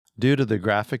Due to the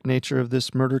graphic nature of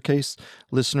this murder case,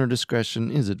 listener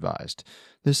discretion is advised.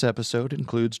 This episode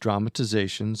includes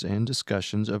dramatizations and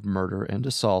discussions of murder and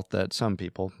assault that some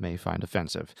people may find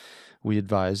offensive. We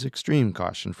advise extreme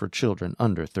caution for children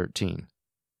under 13.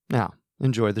 Now,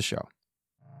 enjoy the show.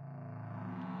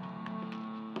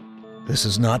 This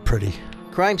is not pretty.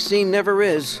 Crime scene never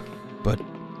is. But,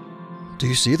 do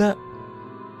you see that?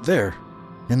 There,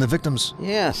 in the victim's...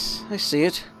 Yes, I see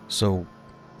it. So,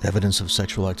 evidence of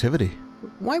sexual activity.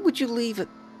 Why would you leave it?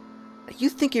 You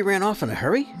think he ran off in a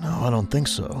hurry? No, I don't think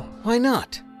so. Why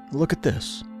not? Look at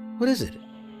this. What is it?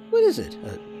 What is it?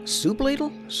 A soup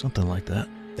ladle? Something like that.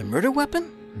 The murder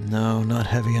weapon? No, not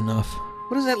heavy enough.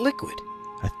 What is that liquid?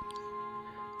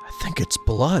 I think it's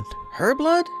blood. Her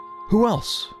blood? Who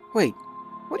else? Wait,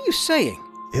 what are you saying?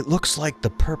 It looks like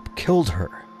the perp killed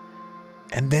her,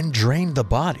 and then drained the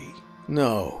body.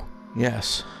 No.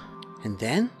 Yes. And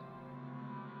then?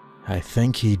 I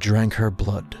think he drank her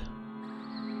blood.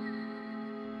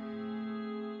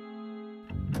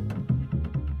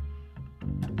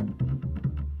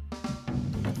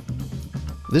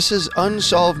 This is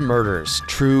Unsolved Murders,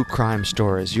 True Crime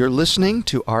Stories. You're listening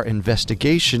to our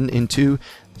investigation into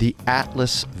the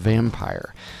Atlas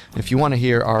Vampire. If you want to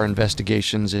hear our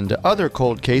investigations into other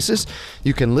cold cases,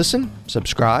 you can listen,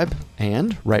 subscribe,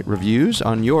 and write reviews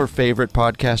on your favorite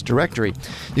podcast directory.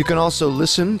 You can also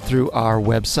listen through our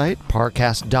website,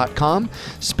 parcast.com,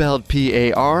 spelled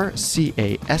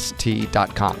Parcast.com.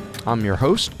 I'm your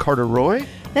host, Carter Roy.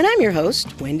 And I'm your host,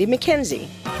 Wenndy McKenzie.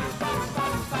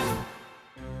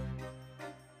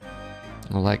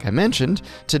 Well, like I mentioned,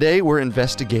 today we're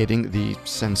investigating the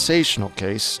sensational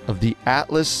case of the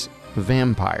Atlas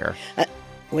Vampire.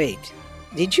 Wait,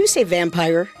 did you say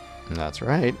vampire? That's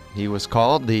right. He was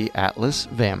called the Atlas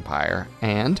Vampire,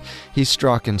 and he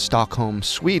struck in Stockholm,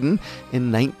 Sweden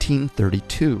in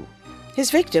 1932.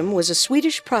 His victim was a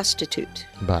Swedish prostitute.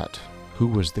 But who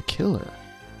was the killer?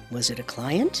 Was it a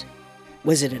client?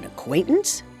 Was it an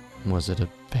acquaintance? Was it a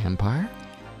vampire?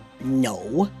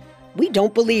 No. We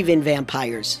don't believe in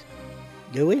vampires,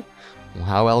 do we? Well,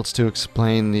 how else to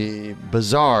explain the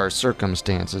bizarre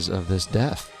circumstances of this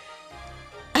death?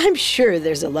 I'm sure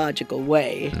there's a logical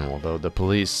way. And although the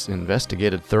police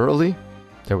investigated thoroughly,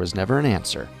 there was never an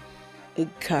answer.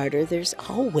 Carter, there's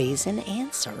always an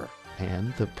answer.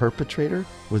 And the perpetrator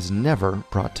was never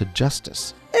brought to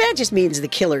justice. That just means the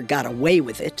killer got away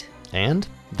with it. And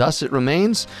thus it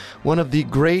remains one of the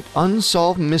great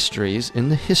unsolved mysteries in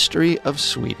the history of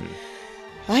Sweden.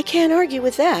 I can't argue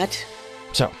with that.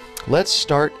 So, let's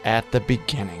start at the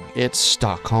beginning. It's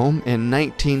Stockholm in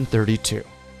 1932.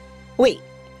 Wait,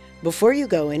 before you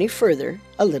go any further,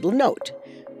 a little note.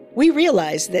 We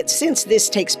realize that since this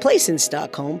takes place in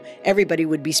Stockholm, everybody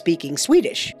would be speaking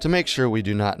Swedish. To make sure we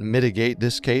do not mitigate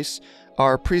this case,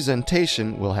 our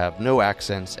presentation will have no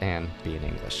accents and be in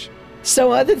English.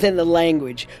 So other than the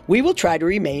language, we will try to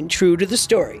remain true to the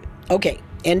story. Okay,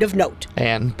 end of note.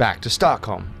 And back to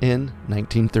Stockholm in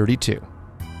 1932.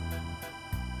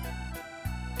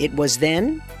 It was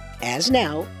then, as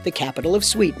now, the capital of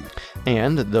Sweden,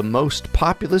 And the most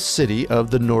populous city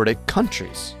of the Nordic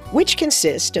countries. which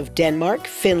consist of Denmark,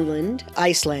 Finland,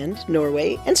 Iceland,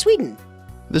 Norway, and Sweden.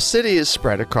 The city is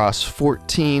spread across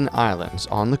 14 islands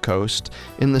on the coast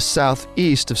in the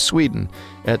southeast of Sweden,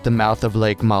 at the mouth of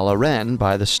Lake Mälaren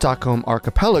by the Stockholm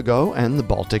Archipelago and the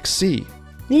Baltic Sea.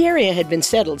 The area had been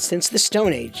settled since the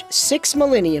Stone Age, 6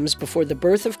 millenniums before the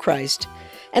birth of Christ,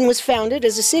 and was founded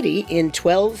as a city in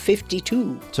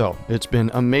 1252. So, it's been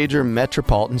a major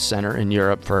metropolitan center in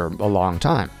Europe for a long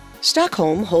time.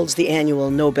 Stockholm holds the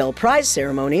annual Nobel Prize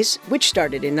ceremonies, which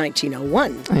started in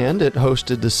 1901. And it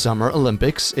hosted the Summer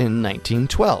Olympics in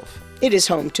 1912. It is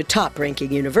home to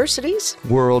top-ranking universities,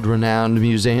 World-renowned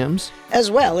museums. as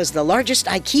well as the largest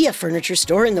IKEA furniture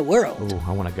store in the world. Oh,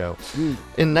 I want to go.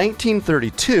 In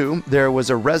 1932, there was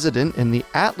a resident in the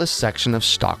Atlas section of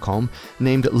Stockholm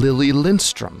named Lilly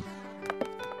Lindestrom.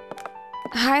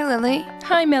 Hi, Lily.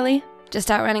 Hi, Millie. Just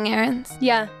out running errands?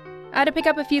 Yeah, I had to pick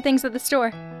up a few things at the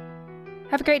store.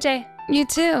 Have a great day. You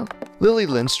too. Lilly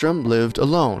Lindestrom lived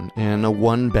alone in a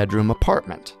one-bedroom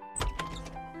apartment.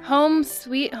 Home,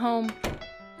 sweet home.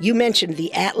 You mentioned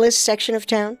the Atlas section of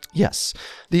town? Yes,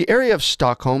 the area of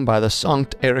Stockholm by the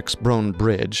Sankt Eriksbron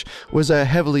Bridge was a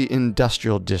heavily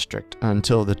industrial district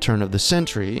until the turn of the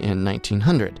century in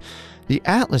 1900. The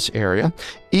Atlas area,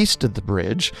 east of the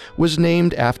bridge, was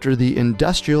named after the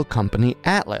industrial company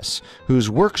Atlas, whose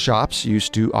workshops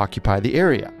used to occupy the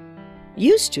area.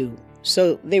 Used to,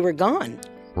 so they were gone.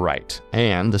 Right.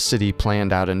 And the city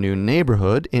planned out a new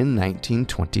neighborhood in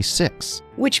 1926.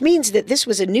 Which means that this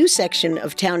was a new section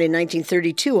of town in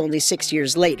 1932, only 6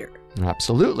 years later.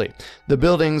 Absolutely. The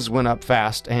buildings went up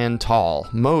fast and tall.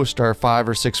 Most are 5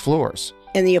 or 6 floors.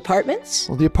 And the apartments?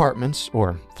 Well, the apartments,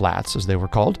 or flats as they were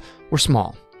called, were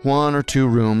small. 1 or 2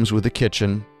 rooms with a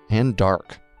kitchen, and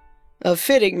dark. A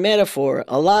fitting metaphor.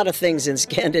 A lot of things in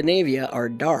Scandinavia are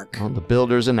dark. Well, the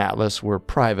builders in Atlas were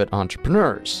private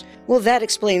entrepreneurs. Well, that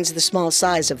explains the small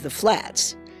size of the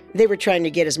flats. They were trying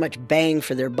to get as much bang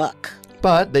for their buck.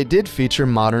 But they did feature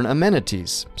modern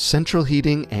amenities, central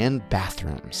heating, and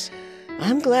bathrooms.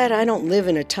 I'm glad I don't live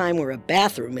in a time where a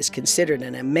bathroom is considered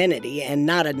an amenity and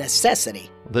not a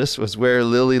necessity. This was where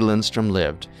Lilly Lindestrom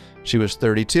lived. She was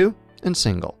 32 and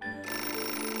single.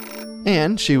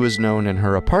 And she was known in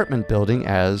her apartment building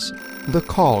as the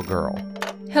call girl.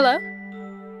 Hello?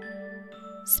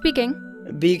 Speaking.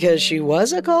 Because she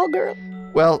was a call girl?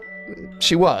 Well,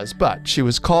 she was, but she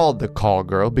was called the call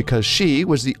girl because she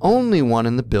was the only one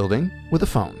in the building with a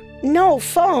phone. No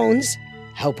phones?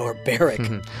 How barbaric.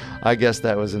 I guess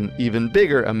that was an even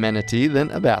bigger amenity than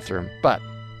a bathroom, but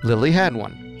Lilly had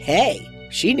one. Hey,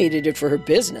 she needed it for her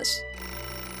business.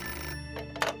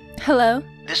 Hello?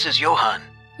 This is Johan.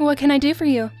 What can I do for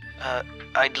you?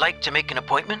 I'd like to make an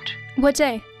appointment. What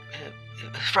day?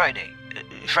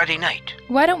 Friday night.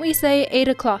 Why don't we say 8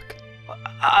 o'clock?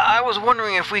 I was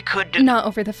wondering if we could... Not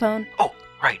over the phone. Oh,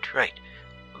 right.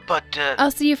 But,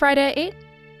 I'll see you Friday at 8?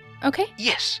 Okay?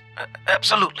 yes,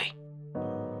 absolutely.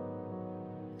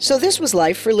 So this was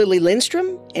life for Lilly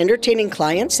Lindestrom, entertaining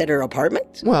clients at her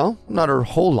apartment? Well, not her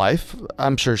whole life.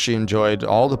 I'm sure she enjoyed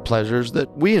all the pleasures that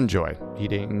we enjoy.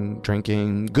 Eating,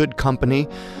 drinking, good company.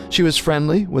 She was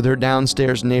friendly with her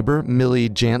downstairs neighbor, Millie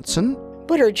Jansen.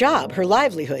 But her job, her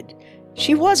livelihood,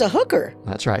 she was a hooker.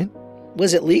 That's right.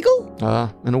 Was it legal?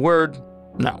 In a word,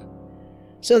 no.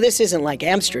 So this isn't like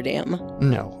Amsterdam.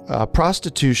 No.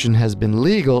 Prostitution has been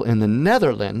legal in the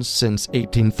Netherlands since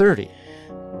 1830.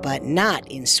 But not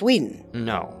in Sweden.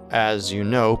 No. As you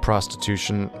know,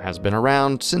 prostitution has been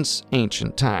around since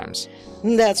ancient times.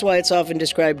 That's why it's often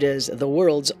described as the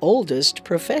world's oldest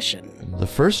profession. The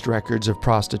first records of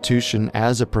prostitution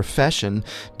as a profession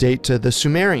date to the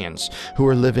Sumerians, who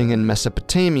were living in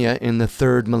Mesopotamia in the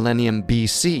 3rd millennium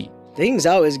BC. Things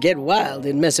always get wild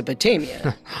in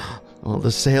Mesopotamia. Well,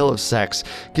 the sale of sex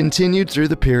continued through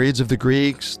the periods of the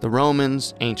Greeks, the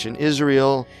Romans, ancient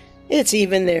Israel. It's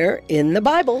even there in the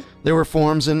Bible. There were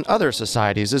forms in other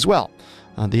societies as well.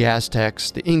 The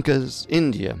Aztecs, the Incas,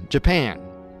 India, Japan.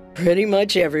 Pretty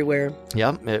much everywhere.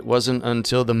 Yep, it wasn't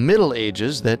until the Middle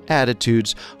Ages that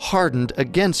attitudes hardened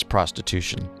against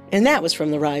prostitution. And that was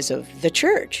from the rise of the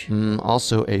church.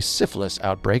 Also, a syphilis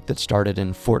outbreak that started in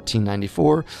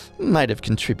 1494 might have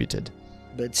contributed.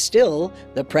 But still,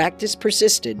 the practice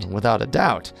persisted. Without a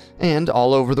doubt. And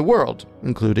all over the world,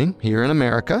 including here in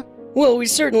America. Well, we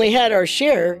certainly had our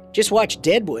share. Just watch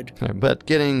Deadwood. But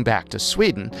getting back to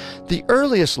Sweden, the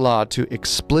earliest law to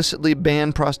explicitly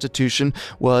ban prostitution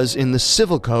was in the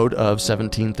Civil Code of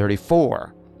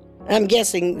 1734. I'm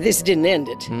guessing this didn't end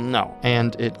it. No,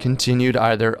 and it continued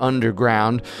either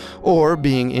underground or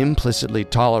being implicitly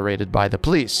tolerated by the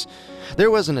police.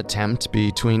 There was an attempt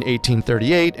between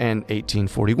 1838 and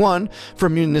 1841 for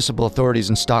municipal authorities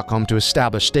in Stockholm to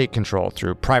establish state control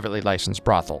through privately licensed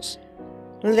brothels.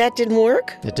 That didn't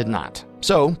work? It did not.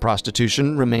 So,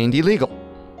 prostitution remained illegal.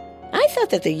 I thought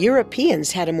that the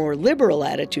Europeans had a more liberal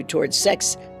attitude towards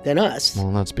sex than us.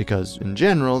 Well, that's because, in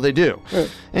general, they do.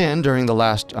 And during the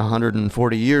last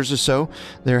 140 years or so,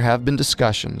 there have been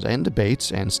discussions and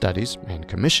debates and studies and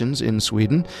commissions in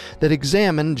Sweden that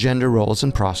examine gender roles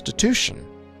in prostitution.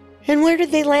 And where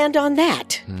did they land on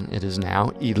that? It is now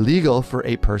illegal for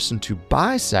a person to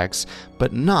buy sex,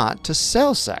 but not to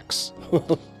sell sex.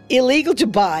 Illegal to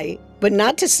buy, but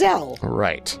not to sell.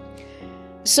 Right.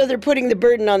 So they're putting the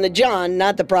burden on the John,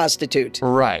 not the prostitute.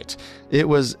 Right. It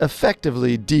was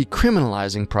effectively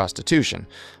decriminalizing prostitution,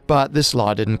 but this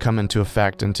law didn't come into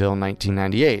effect until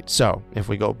 1998. So, if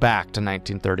we go back to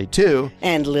 1932...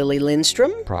 And Lilly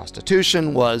Lindestrom?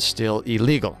 Prostitution was still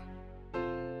illegal.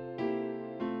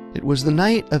 It was the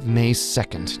night of May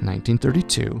 2nd,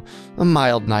 1932, a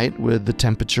mild night with the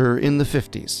temperature in the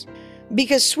 50s.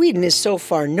 Because Sweden is so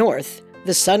far north,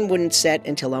 the sun wouldn't set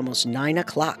until almost 9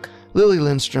 o'clock. Lilly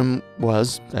Lindestrom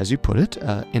was, as you put it,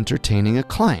 entertaining a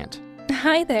client.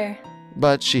 Hi there.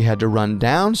 But she had to run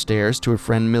downstairs to her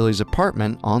friend Millie's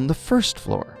apartment on the first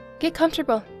floor. Get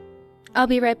comfortable. I'll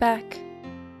be right back.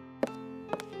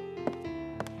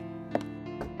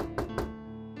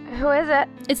 Who is it?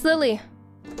 It's Lilly.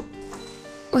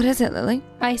 What is it, Lily?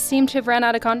 I seem to have ran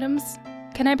out of condoms.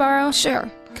 Can I borrow? Sure,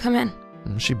 come in.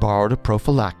 She borrowed a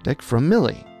prophylactic from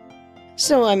Millie.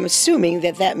 So I'm assuming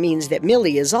that means that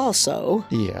Millie is also...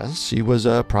 Yes, she was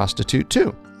a prostitute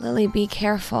too. Lily, be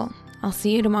careful. I'll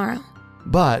see you tomorrow.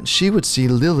 But she would see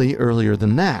Lily earlier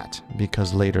than that,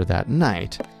 because later that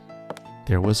night,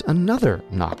 there was another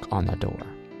knock on the door.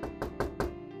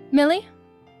 Millie?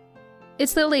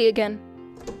 It's Lily again.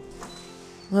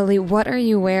 Lily, what are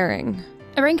you wearing?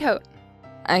 A raincoat.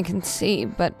 I can see,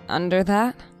 but under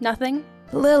that? Nothing.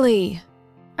 Lily!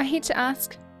 I hate to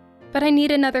ask, but I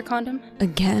need another condom.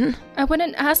 Again? I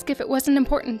wouldn't ask if it wasn't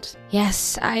important.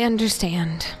 Yes, I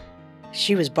understand.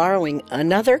 She was borrowing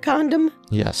another condom?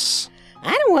 Yes,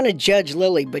 I don't want to judge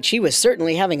Lily, but she was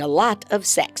certainly having a lot of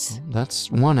sex. that's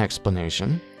one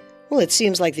explanation. Well, it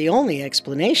seems like the only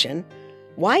explanation.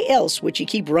 Why else would she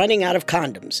keep running out of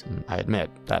condoms? I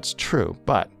admit, that's true,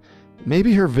 but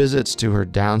maybe her visits to her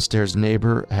downstairs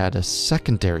neighbor had a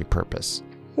secondary purpose.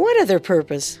 What other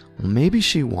purpose? Maybe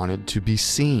she wanted to be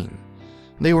seen.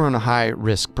 They were in a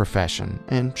high-risk profession,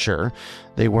 and sure,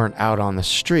 they weren't out on the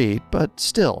street, but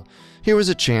still, here was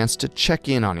a chance to check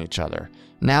in on each other.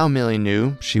 Now Millie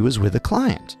knew she was with a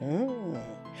client. Oh.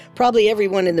 Probably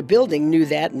everyone in the building knew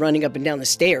that, running up and down the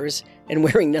stairs and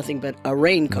wearing nothing but a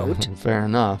raincoat. Fair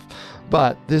enough.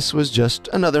 But this was just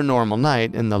another normal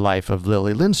night in the life of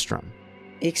Lilly Lindestrom.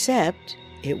 Except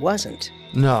it wasn't.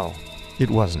 No, it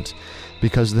wasn't.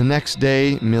 Because the next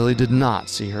day, Millie did not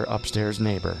see her upstairs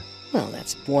neighbor. Well,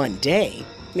 that's one day.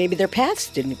 Maybe their paths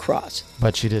didn't cross.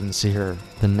 But she didn't see her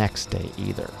the next day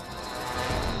either.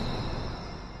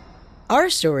 Our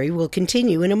story will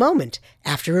continue in a moment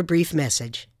after a brief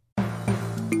message.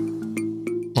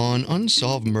 On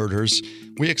Unsolved Murders,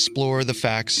 we explore the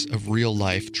facts of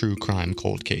real-life true crime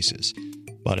cold cases.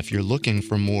 But if you're looking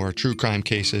for more true crime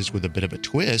cases with a bit of a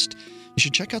twist, you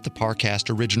should check out the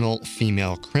Parcast original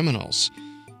Female Criminals.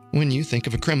 When you think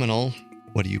of a criminal,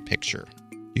 what do you picture?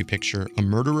 You picture a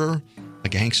murderer, a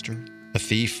gangster, a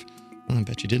thief? Well, I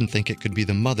bet you didn't think it could be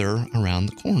the mother around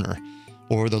the corner,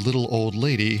 or the little old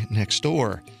lady next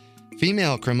door.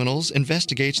 Female Criminals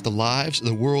investigates the lives of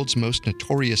the world's most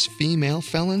notorious female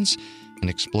felons and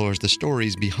explores the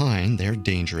stories behind their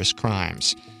dangerous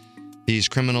crimes. These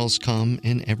criminals come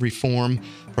in every form,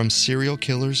 from serial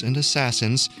killers and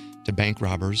assassins to bank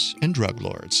robbers and drug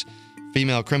lords.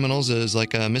 Female Criminals is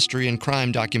like a mystery and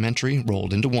crime documentary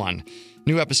rolled into one.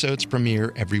 New episodes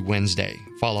premiere every Wednesday.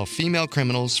 Follow Female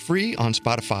Criminals free on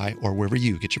Spotify or wherever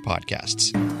you get your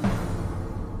podcasts.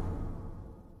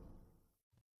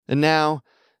 And now,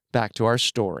 back to our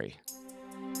story.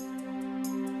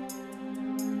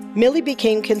 Millie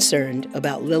became concerned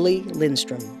about Lilly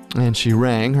Lindestrom, And she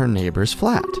rang her neighbor's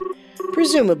flat.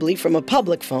 presumably from a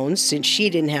public phone since she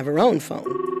didn't have her own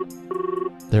phone.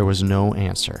 There was no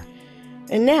answer.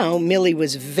 And now Millie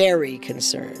was very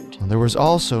concerned. There was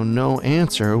also no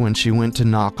answer when she went to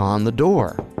knock on the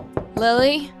door.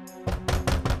 Lily?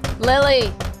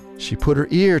 Lily! She put her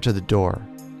ear to the door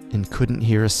and couldn't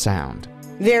hear a sound.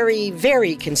 Very,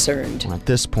 very concerned. At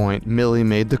this point, Millie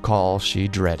made the call she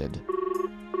dreaded.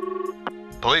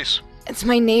 Police, It's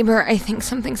my neighbor. I think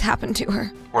something's happened to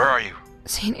her. where are you?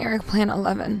 St. Eric Plant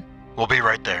 11. We'll be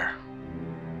right there.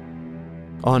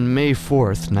 On May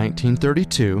 4th,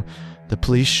 1932, the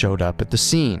police showed up at the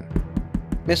scene.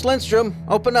 Miss Lindstrom,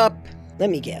 open up. Let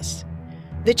me guess.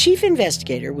 The chief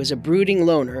investigator was a brooding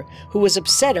loner who was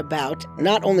upset about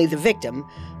not only the victim,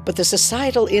 but the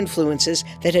societal influences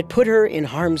that had put her in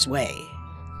harm's way.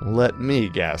 Let me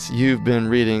guess, you've been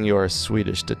reading your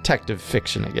Swedish detective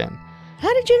fiction again.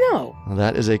 How did you know? Well,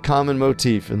 that is a common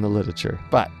motif in the literature.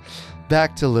 But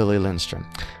back to Lilly Lindstrom.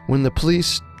 When the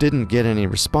police didn't get any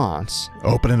response,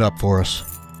 Open it up for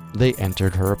us. they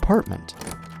entered her apartment.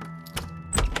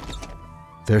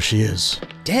 There she is.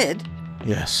 Dead?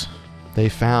 Yes. They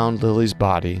found Lily's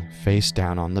body face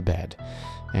down on the bed,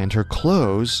 and her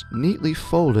clothes neatly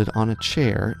folded on a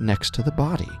chair next to the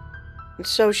body.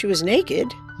 So she was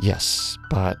naked. Yes,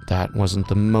 but that wasn't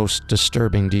the most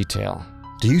disturbing detail.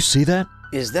 Do you see that?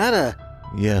 Is that a...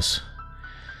 Yes.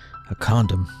 A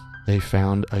condom. They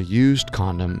found a used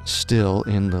condom still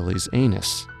in Lily's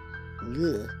anus.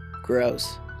 Ugh,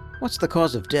 gross. What's the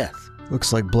cause of death?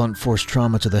 Looks like blunt force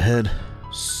trauma to the head.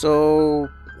 So,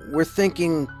 we're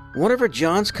thinking one of her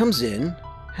Johns comes in,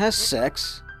 has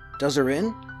sex, does her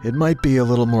in? It might be a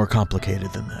little more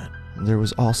complicated than that. There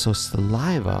was also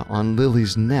saliva on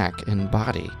Lily's neck and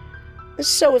body.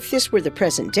 So if this were the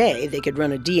present day, they could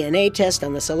run a DNA test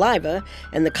on the saliva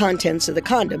and the contents of the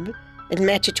condom and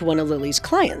match it to one of Lily's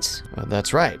clients.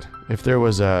 That's right. If there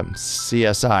was a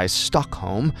CSI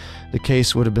Stockholm, the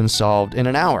case would have been solved in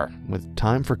an hour, with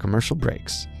time for commercial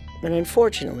breaks. But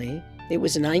unfortunately, it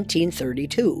was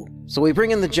 1932. So we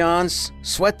bring in the Johns,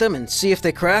 sweat them, and see if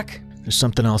they crack? There's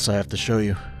something else I have to show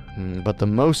you. But the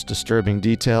most disturbing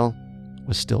detail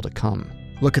was still to come.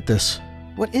 Look at this.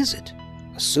 What is it?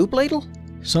 A soup ladle?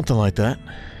 Something like that.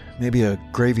 Maybe a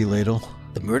gravy ladle.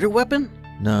 The murder weapon?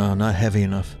 No, not heavy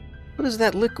enough. What is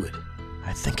that liquid?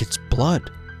 I think it's blood.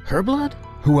 Her blood?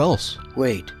 Who else?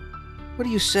 Wait, what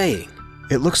are you saying?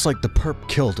 It looks like the perp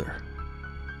killed her.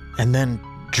 And then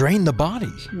drained the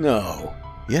body. No.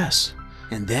 Yes.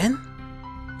 And then?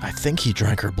 I think he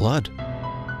drank her blood.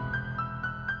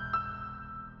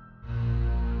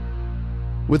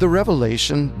 With a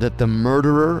revelation that the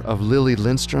murderer of Lilly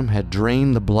Lindestrom had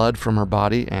drained the blood from her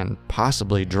body and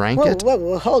possibly drank it.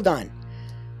 Whoa, hold on.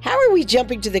 How are we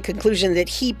jumping to the conclusion that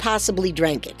he possibly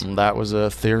drank it? That was a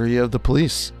theory of the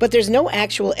police. But there's no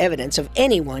actual evidence of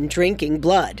anyone drinking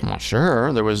blood. Well,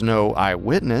 sure, there was no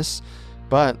eyewitness,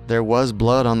 but there was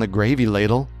blood on the gravy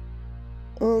ladle.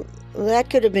 Well, that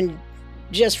could have been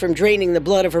just from draining the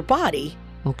blood of her body.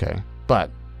 Okay,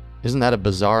 but isn't that a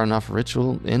bizarre enough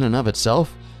ritual in and of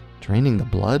itself? Draining the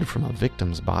blood from a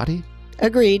victim's body?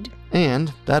 Agreed.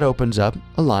 And that opens up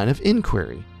a line of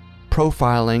inquiry,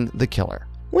 profiling the killer.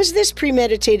 Was this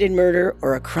premeditated murder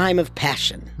or a crime of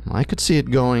passion? I could see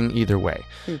it going either way.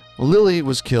 Lilly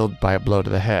was killed by a blow to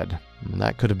the head.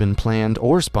 That could have been planned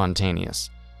or spontaneous.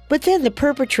 But then the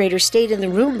perpetrator stayed in the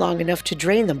room long enough to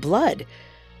drain the blood.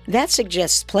 That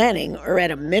suggests planning, or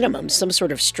at a minimum, some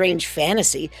sort of strange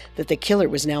fantasy that the killer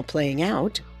was now playing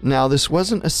out. Now, this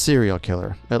wasn't a serial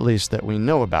killer, at least that we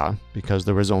know about, because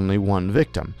there was only one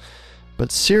victim.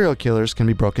 But serial killers can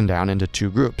be broken down into two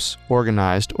groups,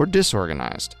 organized or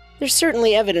disorganized. There's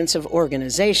certainly evidence of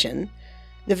organization.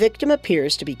 The victim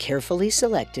appears to be carefully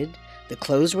selected. The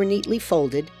clothes were neatly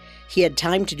folded. He had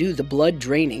time to do the blood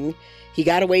draining. He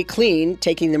got away clean,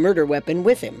 taking the murder weapon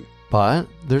with him. But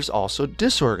there's also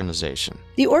disorganization.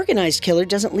 The organized killer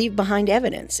doesn't leave behind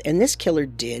evidence, and this killer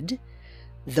did.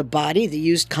 The body, the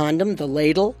used condom, the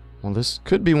ladle. Well, this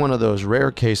could be one of those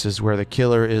rare cases where the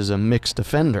killer is a mixed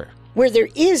offender. Where there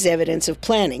is evidence of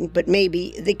planning, but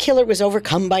maybe the killer was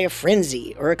overcome by a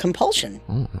frenzy or a compulsion.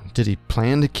 Did he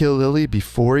plan to kill Lilly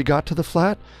before he got to the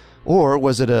flat? Or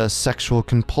was it a sexual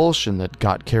compulsion that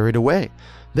got carried away?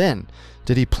 Then,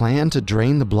 did he plan to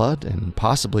drain the blood and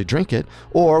possibly drink it,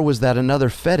 or was that another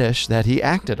fetish that he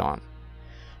acted on?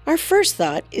 Our first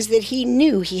thought is that he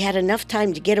knew he had enough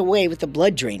time to get away with the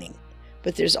blood draining.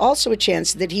 But there's also a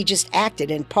chance that he just acted,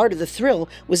 and part of the thrill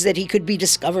was that he could be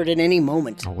discovered at any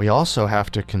moment. We also have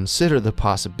to consider the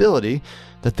possibility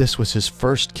that this was his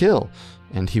first kill,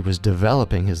 and he was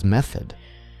developing his method.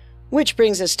 Which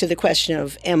brings us to the question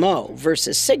of MO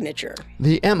versus signature.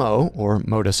 The MO, or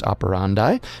modus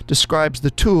operandi, describes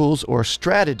the tools or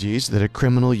strategies that a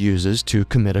criminal uses to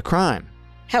commit a crime.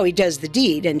 How he does the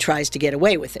deed and tries to get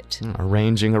away with it.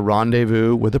 Arranging a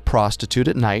rendezvous with a prostitute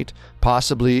at night,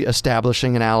 possibly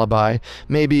establishing an alibi,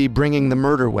 maybe bringing the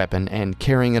murder weapon and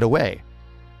carrying it away.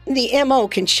 The MO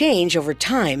can change over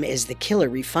time as the killer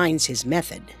refines his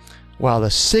method. While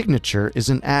the signature is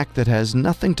an act that has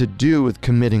nothing to do with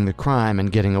committing the crime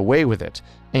and getting away with it,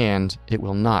 and it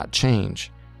will not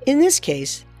change. In this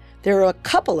case, there are a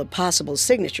couple of possible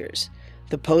signatures: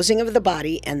 the posing of the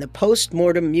body and the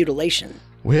post-mortem mutilation.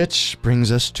 Which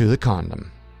brings us to the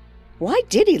condom. Why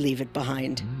did he leave it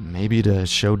behind? Maybe to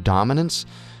show dominance?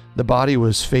 The body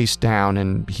was face down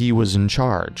and he was in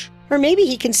charge. Or maybe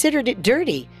he considered it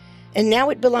dirty, and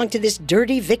now it belonged to this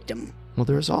dirty victim. Well,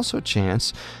 there is also a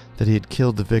chance that he had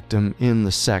killed the victim in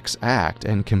the sex act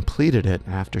and completed it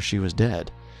after she was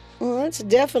dead. Well, that's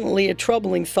definitely a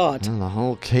troubling thought. Well, the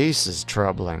whole case is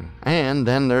troubling. And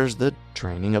then there's the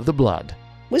draining of the blood.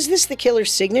 Was this the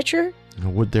killer's signature?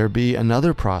 Would there be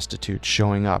another prostitute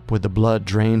showing up with the blood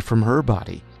drained from her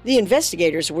body? The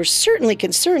investigators were certainly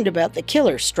concerned about the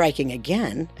killer striking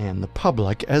again. And the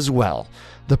public as well.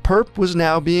 The perp was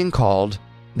now being called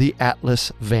the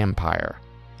Atlas Vampire.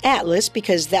 Atlas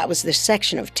because that was the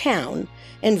section of town,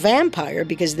 and vampire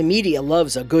because the media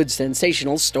loves a good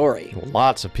sensational story.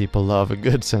 Lots of people love a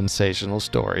good sensational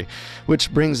story,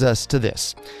 which brings us to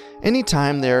this.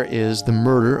 Anytime there is the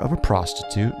murder of a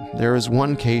prostitute, there is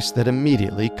one case that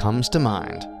immediately comes to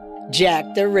mind.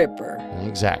 Jack the Ripper.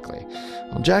 Exactly.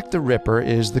 Well, Jack the Ripper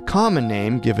is the common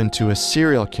name given to a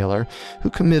serial killer who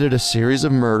committed a series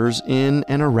of murders in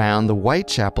and around the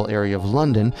Whitechapel area of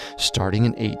London starting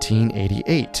in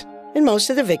 1888. And most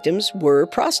of the victims were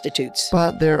prostitutes.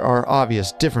 But there are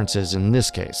obvious differences in this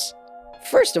case.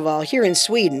 First of all, here in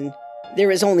Sweden,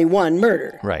 there is only one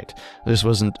murder. Right. This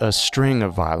wasn't a string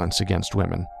of violence against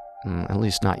women. At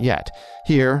least not yet.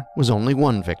 Here was only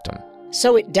one victim.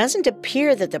 So it doesn't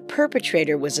appear that the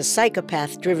perpetrator was a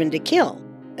psychopath driven to kill.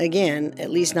 Again,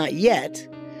 at least not yet.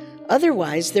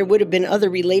 Otherwise, there would have been other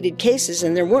related cases,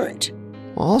 and there weren't.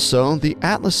 Also, the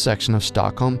Atlas section of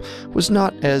Stockholm was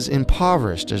not as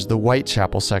impoverished as the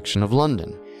Whitechapel section of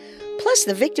London. Plus,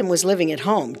 the victim was living at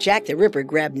home. Jack the Ripper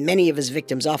grabbed many of his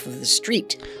victims off of the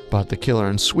street. But the killer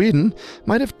in Sweden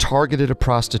might have targeted a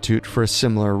prostitute for a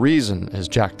similar reason as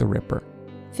Jack the Ripper.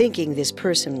 Thinking this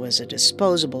person was a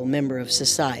disposable member of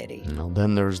society. Well,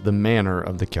 then there's the manner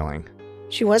of the killing.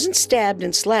 She wasn't stabbed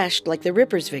and slashed like the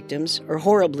Ripper's victims or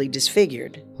horribly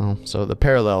disfigured. Well, so the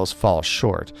parallels fall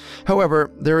short. However,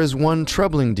 there is one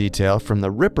troubling detail from the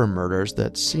Ripper murders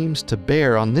that seems to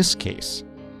bear on this case.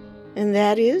 And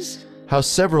that is? How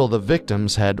several of the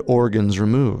victims had organs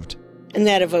removed. And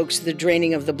that evokes the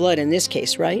draining of the blood in this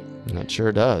case, right? It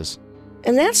sure does.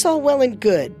 And that's all well and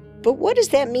good. But what does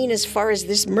that mean as far as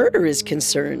this murder is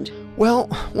concerned? Well,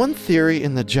 one theory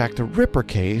in the Jack the Ripper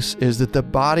case is that the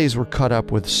bodies were cut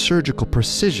up with surgical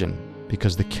precision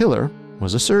because the killer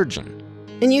was a surgeon.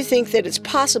 And you think that it's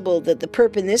possible that the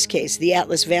perp in this case, the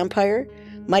Atlas vampire,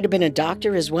 might have been a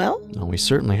doctor as well? Well, we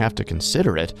certainly have to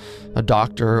consider it. A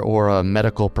doctor or a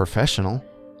medical professional.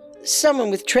 Someone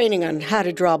with training on how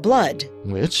to draw blood.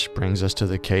 Which brings us to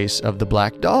the case of the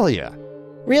Black Dahlia.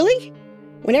 Really?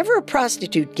 Whenever a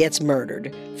prostitute gets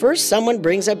murdered, first someone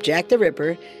brings up Jack the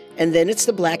Ripper, and then it's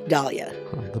the Black Dahlia.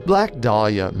 The Black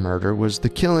Dahlia murder was the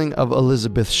killing of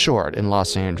Elizabeth Short in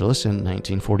Los Angeles in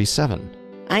 1947.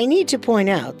 I need to point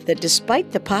out that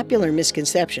despite the popular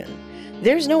misconception,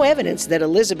 there's no evidence that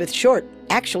Elizabeth Short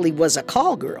actually was a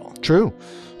call girl. True.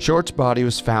 Short's body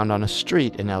was found on a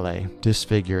street in L.A.,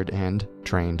 disfigured and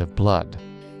drained of blood.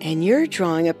 And you're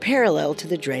drawing a parallel to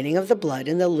the draining of the blood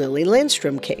in the Lilly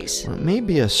Lindestrom case. Well, it may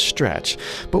be a stretch,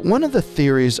 but one of the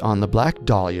theories on the Black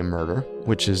Dahlia murder,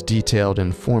 which is detailed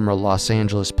in former Los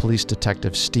Angeles police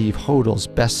detective Steve Hodel's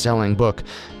best-selling book,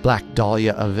 Black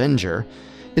Dahlia Avenger,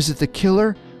 is that the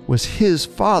killer was his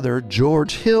father,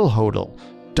 George Hill Hodel,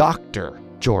 Dr.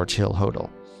 George Hill Hodel.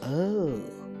 Oh.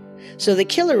 So the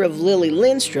killer of Lilly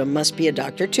Lindestrom must be a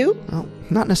doctor too? Well,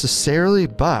 not necessarily,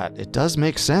 but it does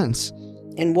make sense.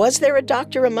 And was there a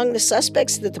doctor among the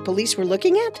suspects that the police were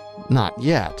looking at? Not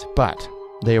yet, but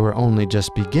they were only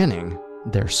just beginning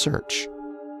their search.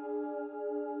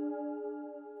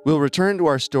 We'll return to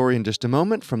our story in just a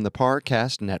moment from the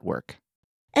Parcast Network.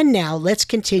 And now let's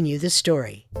continue the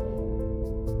story.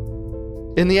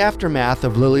 In the aftermath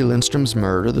of Lilly Lindstrom's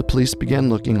murder, the police began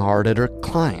looking hard at her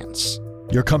clients.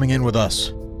 You're coming in with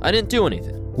us. I didn't do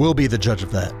anything. We'll be the judge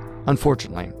of that.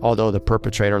 Unfortunately, although the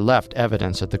perpetrator left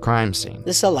evidence at the crime scene,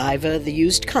 The saliva, the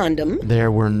used condom,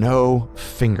 there were no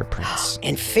fingerprints.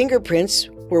 and fingerprints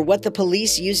were what the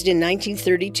police used in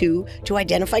 1932 to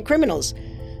identify criminals.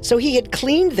 So he had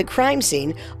cleaned the crime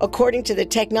scene according to the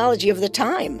technology of the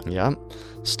time. Yep.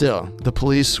 Still, the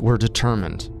police were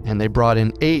determined, and they brought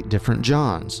in 8 different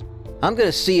Johns. I'm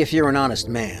gonna see if you're an honest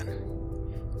man.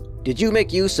 Did you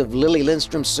make use of Lilly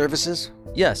Lindstrom's services?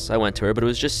 Yes, I went to her, but it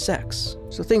was just sex.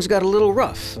 So things got a little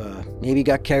rough. Maybe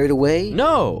got carried away?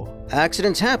 No!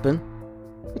 Accidents happen.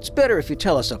 It's better if you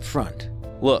tell us up front.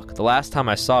 Look, the last time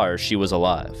I saw her, she was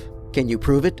alive. Can you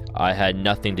prove it? I had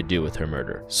nothing to do with her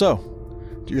murder. So,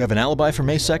 do you have an alibi for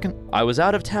May 2nd? I was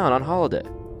out of town on holiday.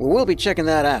 Well, we'll be checking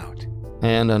that out.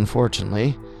 And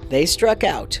unfortunately, They struck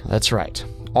out, that's right,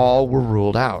 all were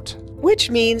ruled out.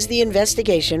 which means the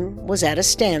investigation was at a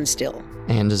standstill.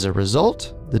 And as a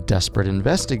result, the desperate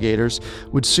investigators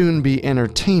would soon be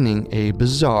entertaining a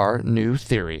bizarre new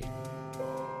theory.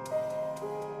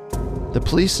 The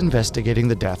police investigating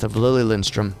the death of Lilly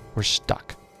Lindstrom were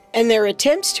stuck, And their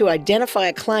attempts to identify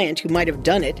a client who might have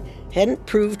done it hadn't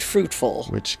proved fruitful.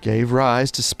 which gave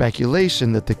rise to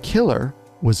speculation that the killer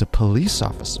was a police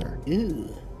officer.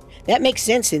 Ooh. That makes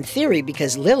sense in theory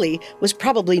because Lilly was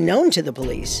probably known to the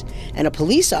police, and a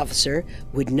police officer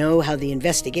would know how the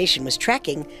investigation was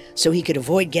tracking so he could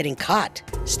avoid getting caught.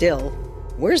 Still,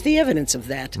 where's the evidence of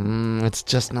that? It's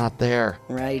just not there.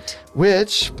 Right.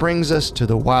 Which brings us to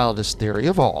the wildest theory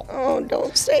of all, Oh,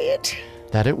 don't say it.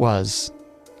 that it was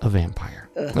a vampire.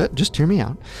 But just hear me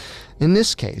out. In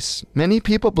this case, many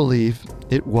people believe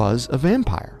it was a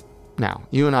vampire. Now,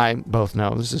 you and I both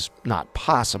know this is not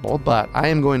possible, but I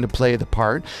am going to play the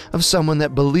part of someone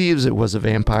that believes it was a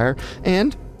vampire,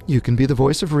 and you can be the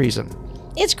voice of reason.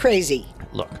 It's crazy.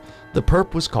 Look, the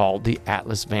perp was called the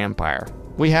Atlas Vampire.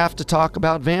 We have to talk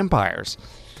about vampires.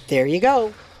 There you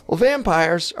go. Well,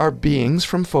 vampires are beings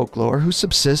from folklore who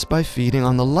subsist by feeding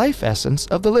on the life essence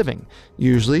of the living,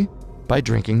 usually by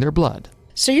drinking their blood.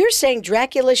 So you're saying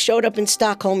Dracula showed up in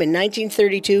Stockholm in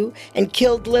 1932 and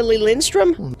killed Lilly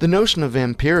Lindestrom? The notion of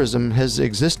vampirism has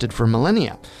existed for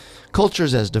millennia.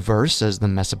 Cultures as diverse as the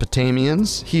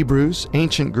Mesopotamians, Hebrews,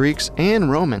 ancient Greeks,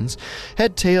 and Romans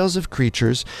had tales of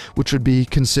creatures which would be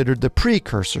considered the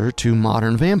precursor to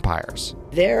modern vampires.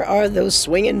 There are those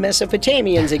swinging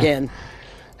Mesopotamians again.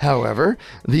 However,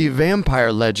 the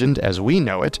vampire legend as we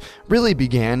know it really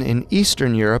began in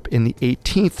Eastern Europe in the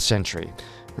 18th century.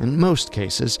 In most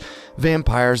cases,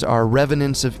 vampires are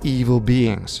revenants of evil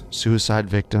beings, suicide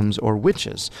victims, or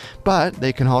witches, but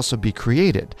they can also be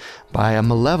created by a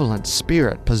malevolent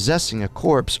spirit possessing a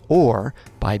corpse or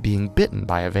by being bitten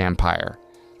by a vampire.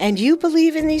 And you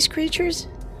believe in these creatures?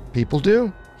 People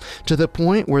do, to the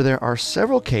point where there are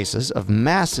several cases of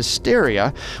mass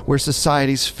hysteria where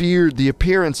societies feared the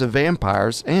appearance of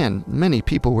vampires and many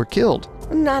people were killed.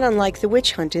 Not unlike the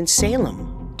witch hunt in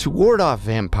Salem. To ward off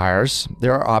vampires,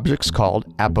 there are objects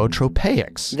called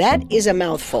apotropaics. That is a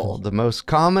mouthful. The most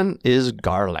common is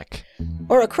garlic.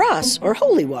 Or a cross, or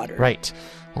holy water. Right.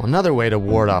 Well, another way to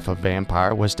ward off a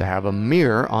vampire was to have a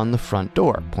mirror on the front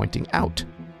door, pointing out.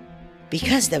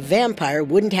 Because the vampire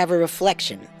wouldn't have a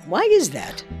reflection. Why is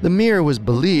that? The mirror was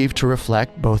believed to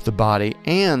reflect both the body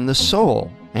and the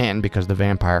soul. And because the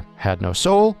vampire had no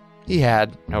soul, he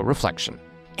had no reflection.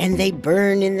 And they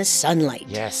burn in the sunlight.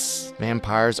 Yes,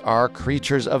 vampires are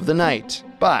creatures of the night,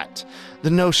 but the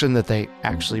notion that they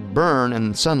actually burn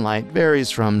in sunlight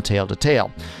varies from tale to tale.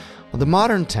 Well, the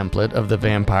modern template of the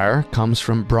vampire comes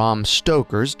from Bram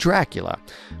Stoker's Dracula.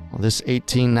 Well, this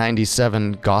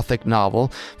 1897 Gothic novel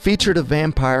featured a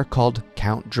vampire called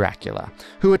Count Dracula,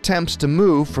 who attempts to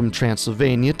move from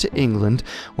Transylvania to England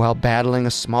while battling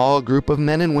a small group of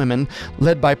men and women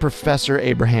led by Professor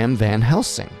Abraham Van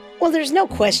Helsing. Well, there's no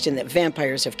question that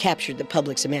vampires have captured the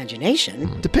public's imagination.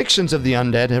 Depictions of the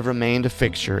undead have remained a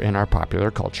fixture in our popular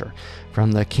culture.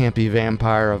 From the campy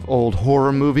vampire of old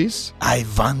horror movies, I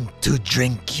want to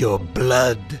drink your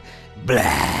blood,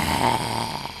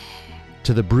 blah,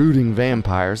 to the brooding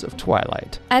vampires of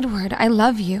Twilight. Edward, I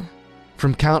love you.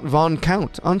 From Count Von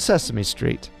Count on Sesame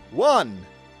Street. 1,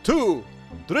 2,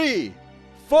 3,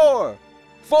 4.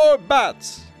 4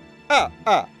 bats.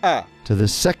 To the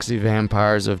sexy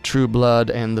vampires of True Blood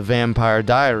and the Vampire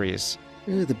Diaries.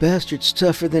 The bastard's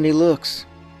tougher than he looks.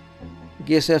 I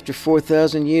guess after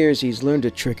 4,000 years he's learned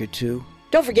a trick or two.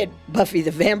 Don't forget Buffy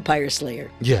the Vampire Slayer.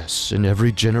 Yes, in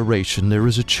every generation there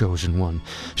is a chosen one.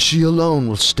 She alone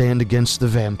will stand against the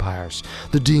vampires,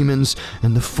 the demons,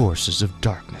 and the forces of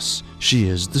darkness. She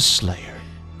is the Slayer.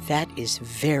 That is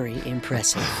very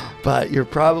impressive. But you're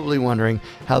probably wondering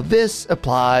how this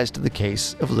applies to the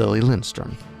case of Lilly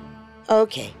Lindestrom.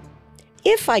 Okay,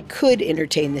 if I could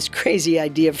entertain this crazy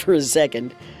idea for a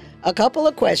second, a couple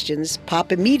of questions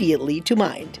pop immediately to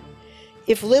mind.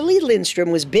 If Lilly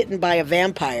Lindestrom was bitten by a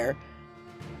vampire,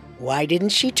 why didn't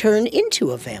she turn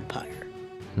into a vampire?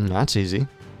 That's easy.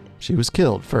 She was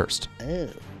killed first. Oh,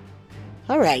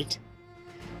 all right.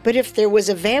 But if there was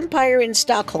a vampire in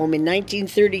Stockholm in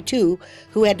 1932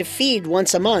 who had to feed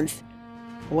once a month,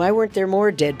 why weren't there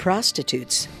more dead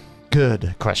prostitutes?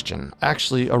 Good question.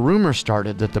 Actually, a rumor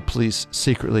started that the police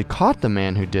secretly caught the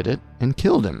man who did it and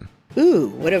killed him. Ooh,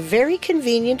 what a very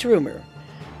convenient rumor.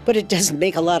 But it doesn't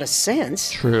make a lot of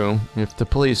sense. True. If the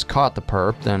police caught the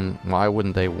perp, then why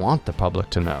wouldn't they want the public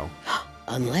to know?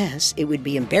 Unless it would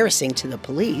be embarrassing to the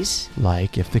police.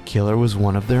 Like if the killer was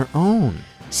one of their own.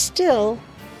 Still,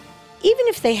 even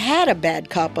if they had a bad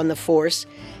cop on the force,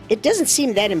 it doesn't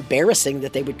seem that embarrassing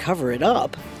that they would cover it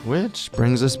up. Which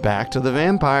brings us back to the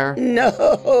vampire.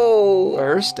 No!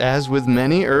 First, as with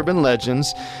many urban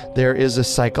legends, there is a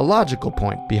psychological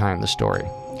point behind the story.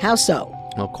 How so?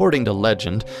 According to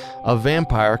legend, a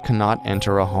vampire cannot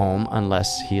enter a home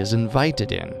unless he is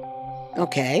invited in.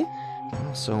 Okay.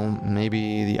 So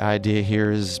maybe the idea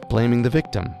here is blaming the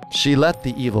victim. She let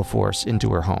the evil force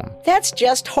into her home. That's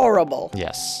just horrible.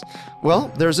 Yes. Well,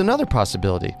 there's another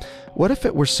possibility. What if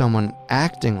it were someone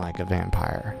acting like a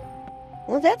vampire?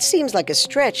 Well, that seems like a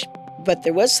stretch, but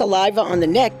there was saliva on the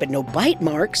neck, but no bite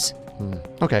marks.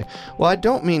 Okay. Well, I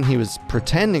don't mean he was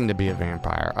pretending to be a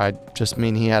vampire. I just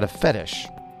mean he had a fetish,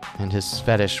 and his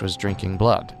fetish was drinking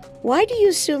blood. Why do you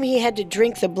assume he had to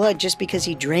drink the blood just because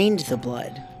he drained the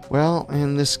blood? Well,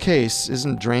 in this case,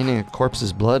 isn't draining a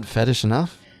corpse's blood fetish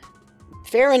enough?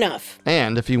 Fair enough.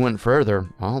 And if he went further,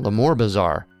 well, the more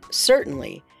bizarre.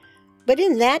 Certainly. But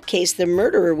in that case, the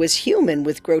murderer was human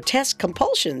with grotesque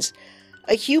compulsions.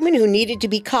 A human who needed to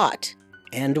be caught.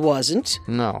 And wasn't.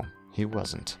 No, he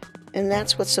wasn't. And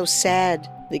that's what's so sad.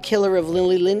 The killer of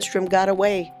Lilly Lindestrom got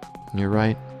away. You're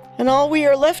right. And all we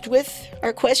are left with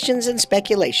are questions and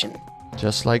speculation.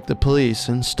 just like the police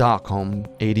in Stockholm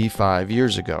 85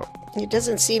 years ago. It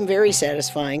doesn't seem very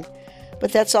satisfying,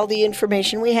 but that's all the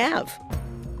information we have.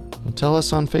 Well, tell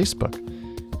us on Facebook.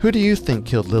 Who do you think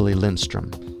killed Lilly Lindestrom?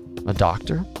 A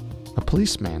doctor? A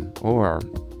policeman? Or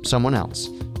someone else?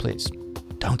 Please,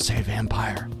 don't say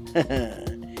vampire.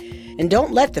 And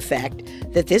don't let the fact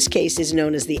that this case is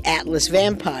known as the Atlas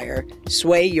Vampire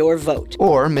sway your vote.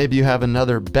 Or maybe you have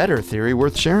another better theory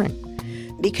worth sharing.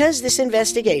 Because this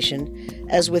investigation,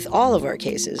 as with all of our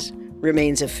cases,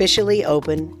 remains officially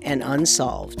open and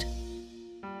unsolved.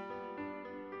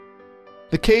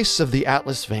 The case of the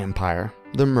Atlas Vampire,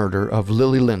 the murder of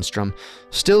Lilly Lindestrom,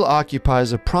 still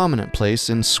occupies a prominent place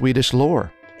in Swedish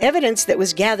lore. Evidence that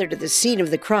was gathered at the scene of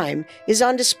the crime is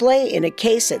on display in a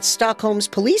case at Stockholm's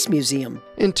Police Museum.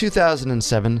 In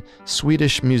 2007,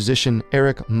 Swedish musician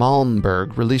Erik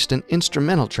Malmberg released an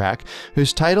instrumental track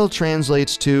whose title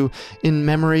translates to In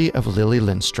Memory of Lilly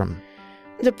Lindestrom.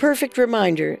 The perfect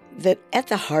reminder that at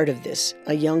the heart of this,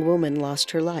 a young woman lost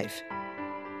her life.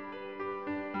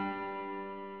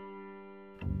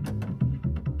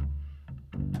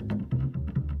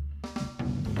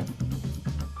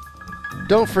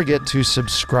 Don't forget to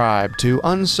subscribe to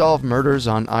Unsolved Murders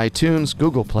on iTunes,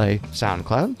 Google Play,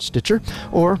 SoundCloud, Stitcher,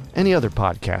 or any other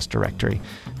podcast directory.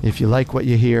 If you like what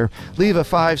you hear, leave a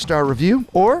 5-star review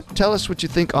or tell us what you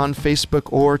think on Facebook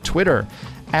or Twitter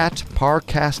at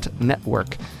Parcast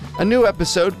Network. A new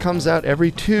episode comes out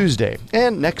every Tuesday,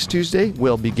 and next Tuesday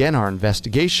we'll begin our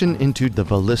investigation into the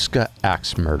Villisca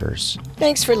axe murders.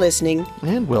 Thanks for listening.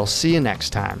 And we'll see you next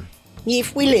time.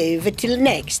 If we live until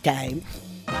next time.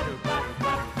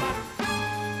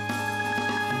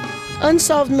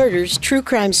 Unsolved Murders True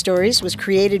Crime Stories was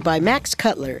created by Max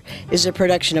Cutler, is a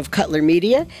production of Cutler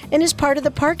Media, and is part of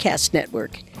the Parcast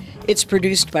Network. It's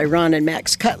produced by Ron and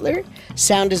Max Cutler,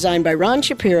 sound designed by Ron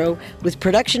Shapiro, with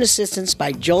production assistance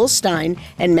by Joel Stein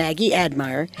and Maggie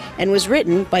Admire, and was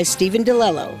written by Stephen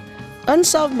DeLello.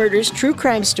 Unsolved Murders True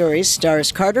Crime Stories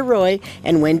stars Carter Roy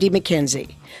and Wenndy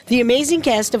McKenzie. The amazing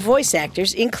cast of voice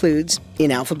actors includes,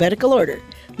 in alphabetical order,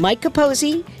 Mike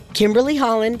Capozzi, Kimberly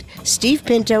Holland, Steve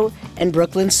Pinto, and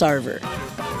Brooklyn Sarver.